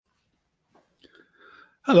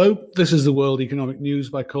Hello, this is the World Economic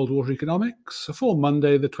News by Coldwater Economics for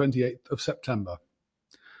Monday, the 28th of September.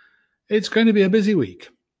 It's going to be a busy week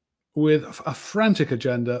with a frantic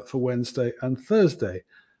agenda for Wednesday and Thursday,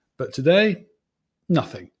 but today,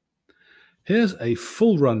 nothing. Here's a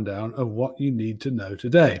full rundown of what you need to know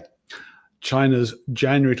today. China's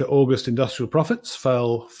January to August industrial profits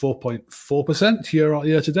fell 4.4%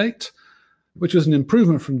 year to date, which was an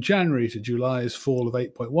improvement from January to July's fall of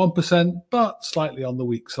 8.1%, but slightly on the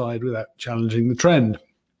weak side without challenging the trend.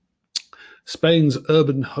 Spain's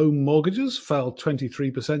urban home mortgages fell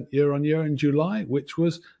 23% year-on-year in July, which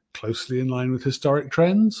was closely in line with historic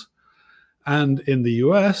trends. And in the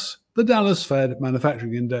US, the Dallas Fed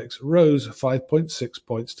Manufacturing Index rose 5.6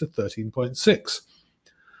 points to 13.6.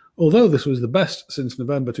 Although this was the best since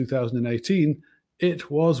November 2018,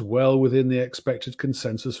 it was well within the expected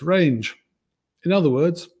consensus range. In other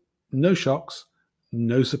words, no shocks,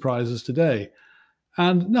 no surprises today,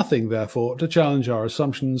 and nothing, therefore, to challenge our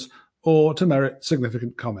assumptions or to merit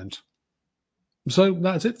significant comment. So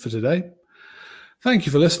that's it for today. Thank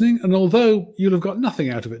you for listening, and although you'll have got nothing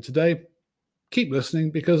out of it today, keep listening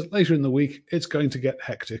because later in the week it's going to get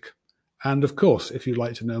hectic. And of course, if you'd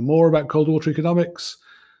like to know more about Coldwater Economics,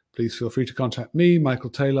 please feel free to contact me, Michael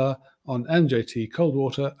Taylor, on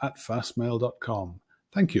mjtcoldwater@fastmail.com.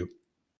 Thank you.